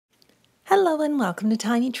Hello and welcome to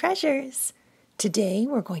Tiny Treasures. Today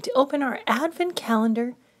we're going to open our advent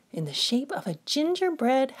calendar in the shape of a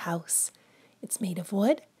gingerbread house. It's made of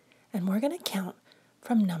wood and we're going to count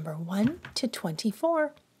from number 1 to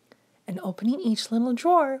 24. And opening each little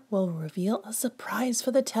drawer will reveal a surprise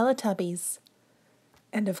for the Teletubbies.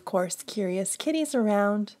 And of course, curious kitties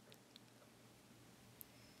around.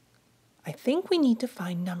 I think we need to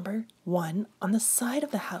find number 1 on the side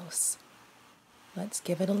of the house. Let's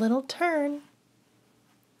give it a little turn.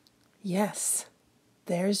 Yes,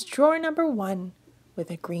 there's drawer number 1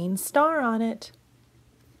 with a green star on it.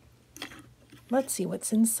 Let's see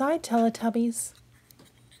what's inside, Teletubbies.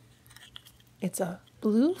 It's a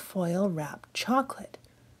blue foil wrapped chocolate.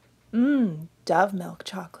 Dove milk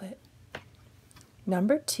chocolate.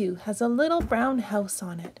 Number 2 has a little brown house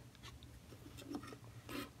on it.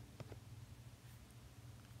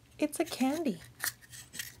 It's a candy.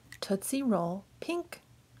 Tootsie Roll Pink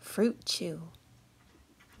Fruit Chew.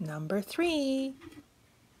 Number 3.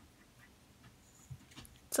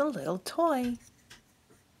 It's a little toy.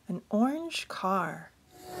 An orange car.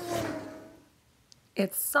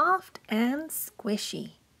 It's soft and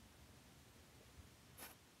squishy.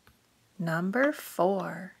 Number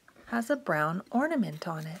 4 has a brown ornament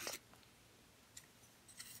on it.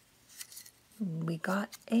 We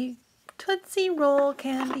got a Tootsie Roll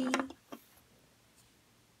candy.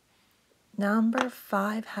 Number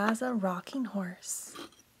 5 has a rocking horse.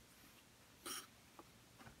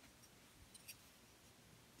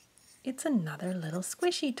 It's another little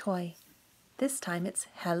squishy toy. This time it's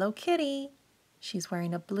Hello Kitty. She's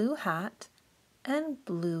wearing a blue hat and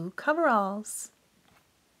blue coveralls.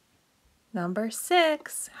 Number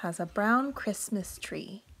 6 has a brown Christmas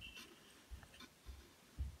tree.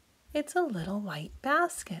 It's a little white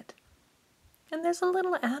basket. And there's a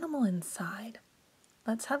little animal inside.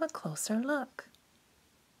 Let's have a closer look.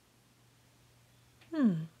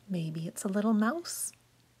 Maybe it's a little mouse.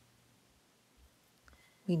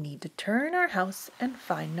 We need to turn our house and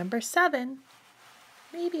find number 7.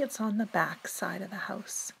 Maybe it's on the back side of the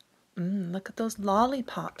house. Look at those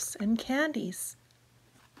lollipops and candies.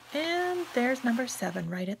 And there's number 7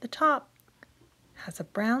 right at the top. Has a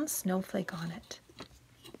brown snowflake on it.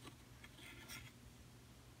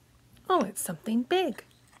 Oh, it's something big.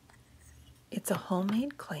 It's a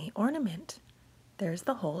homemade clay ornament. There's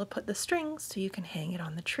the hole to put the strings so you can hang it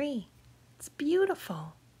on the tree. It's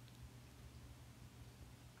beautiful.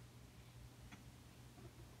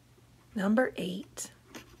 Number 8.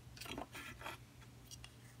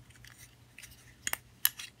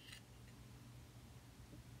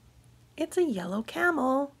 It's a yellow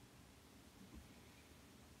camel.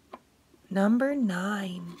 Number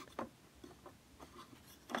 9.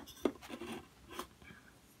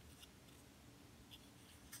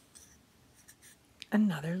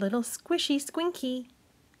 Another little squishy squinky.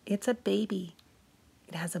 It's a baby.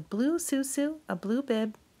 It has a blue susu, a blue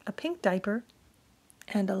bib, a pink diaper,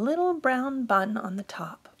 and a little brown bun on the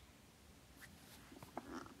top.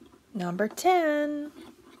 Number 10.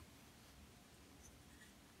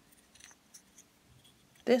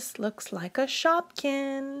 This looks like a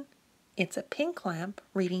Shopkin. It's a pink lamp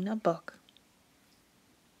reading a book.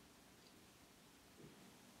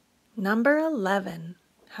 Number 11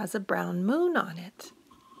 has a brown moon on it.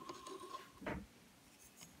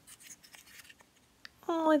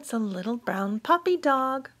 Oh, it's a little brown puppy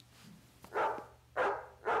dog.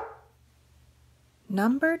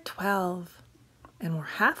 Number 12, and we're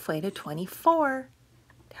halfway to 24.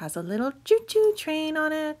 It has a little choo-choo train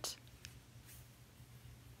on it.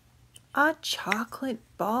 A chocolate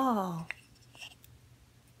ball.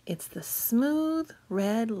 It's the smooth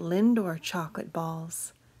red Lindor chocolate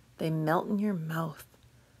balls. They melt in your mouth.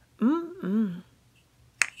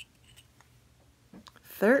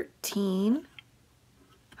 13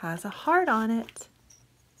 has a heart on it.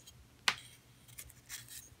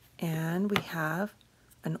 And we have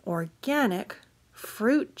an organic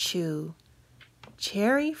fruit chew.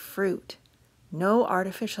 Cherry fruit. No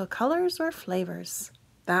artificial colors or flavors.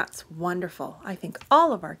 That's wonderful. I think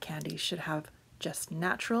all of our candies should have just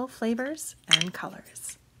natural flavors and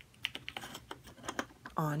colors.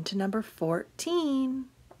 On to number 14.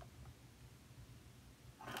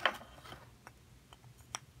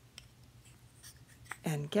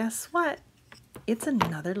 And guess what? It's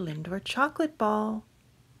another Lindor chocolate ball.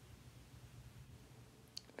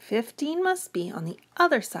 15 must be on the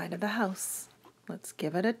other side of the house. Let's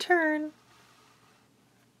give it a turn.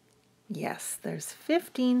 Yes, there's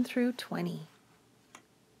 15 through 20.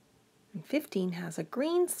 And 15 has a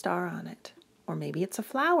green star on it. Or maybe it's a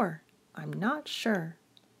flower. I'm not sure.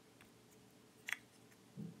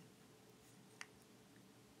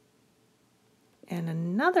 And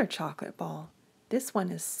another chocolate ball. This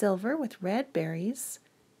one is silver with red berries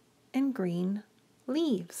and green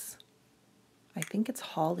leaves. I think it's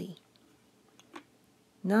holly.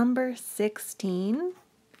 Number 16.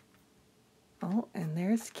 Oh, and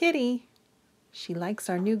there's Kitty. She likes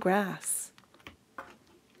our new grass.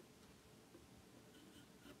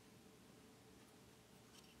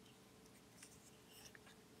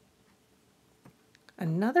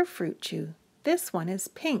 Another fruit chew. This one is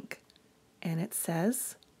pink, and it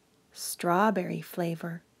says strawberry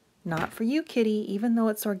flavor. Not for you, Kitty, even though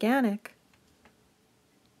it's organic.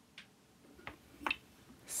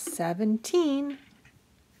 17.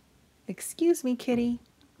 Excuse me, Kitty.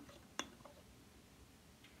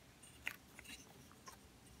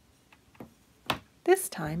 This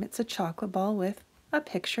time it's a chocolate ball with a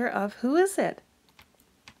picture of who is it?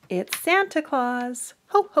 It's Santa Claus.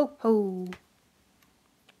 Ho, ho, ho.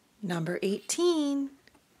 Number 18.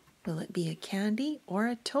 Will it be a candy or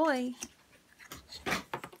a toy?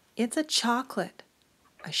 It's a chocolate,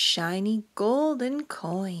 a shiny golden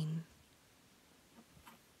coin.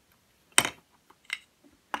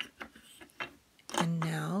 And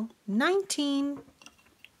now 19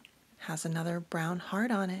 has another brown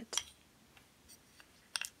heart on it.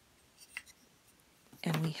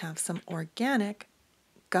 And we have some organic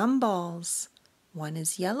gumballs. One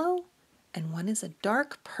is yellow and one is a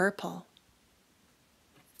dark purple.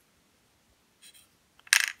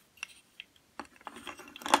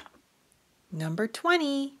 Number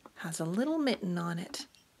 20 has a little mitten on it.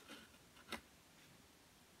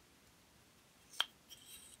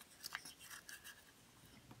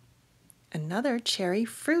 Another cherry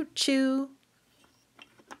fruit chew.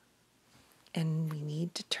 And we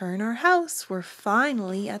need to turn our house. We're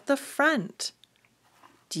finally at the front.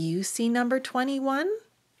 Do you see number 21?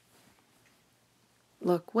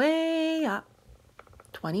 Look way up.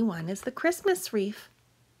 21 is the Christmas wreath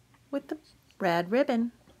with the red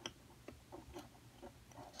ribbon.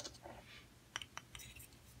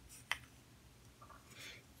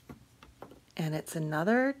 And it's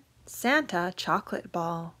another Santa chocolate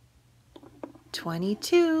ball.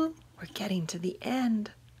 22, we're getting to the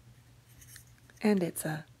end. And it's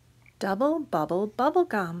a double bubble bubble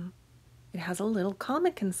gum. It has a little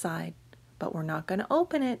comic inside, but we're not going to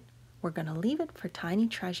open it. We're going to leave it for Tiny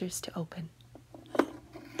Treasures to open.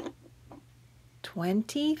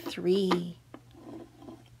 23.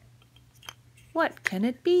 What can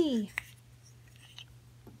it be?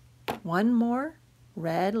 One more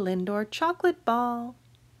red Lindor chocolate ball.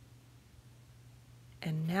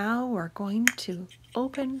 And now we're going to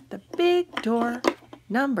open the big door,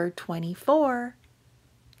 number 24.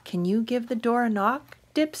 Can you give the door a knock,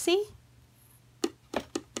 Dipsy?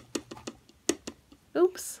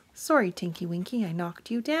 Oops, sorry, Tinky Winky, I knocked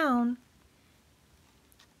you down.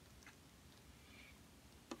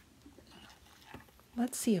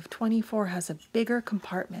 Let's see if 24 has a bigger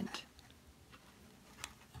compartment.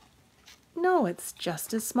 No, it's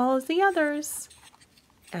just as small as the others.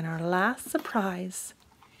 And our last surprise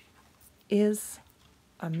is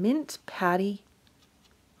a mint patty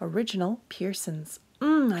original Pearson's.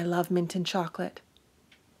 I love mint and chocolate.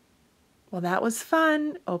 Well, that was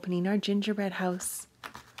fun opening our gingerbread house.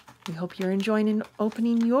 We hope you're enjoying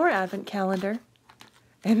opening your advent calendar.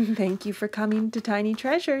 And thank you for coming to Tiny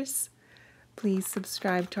Treasures. Please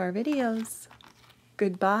subscribe to our videos.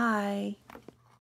 Goodbye.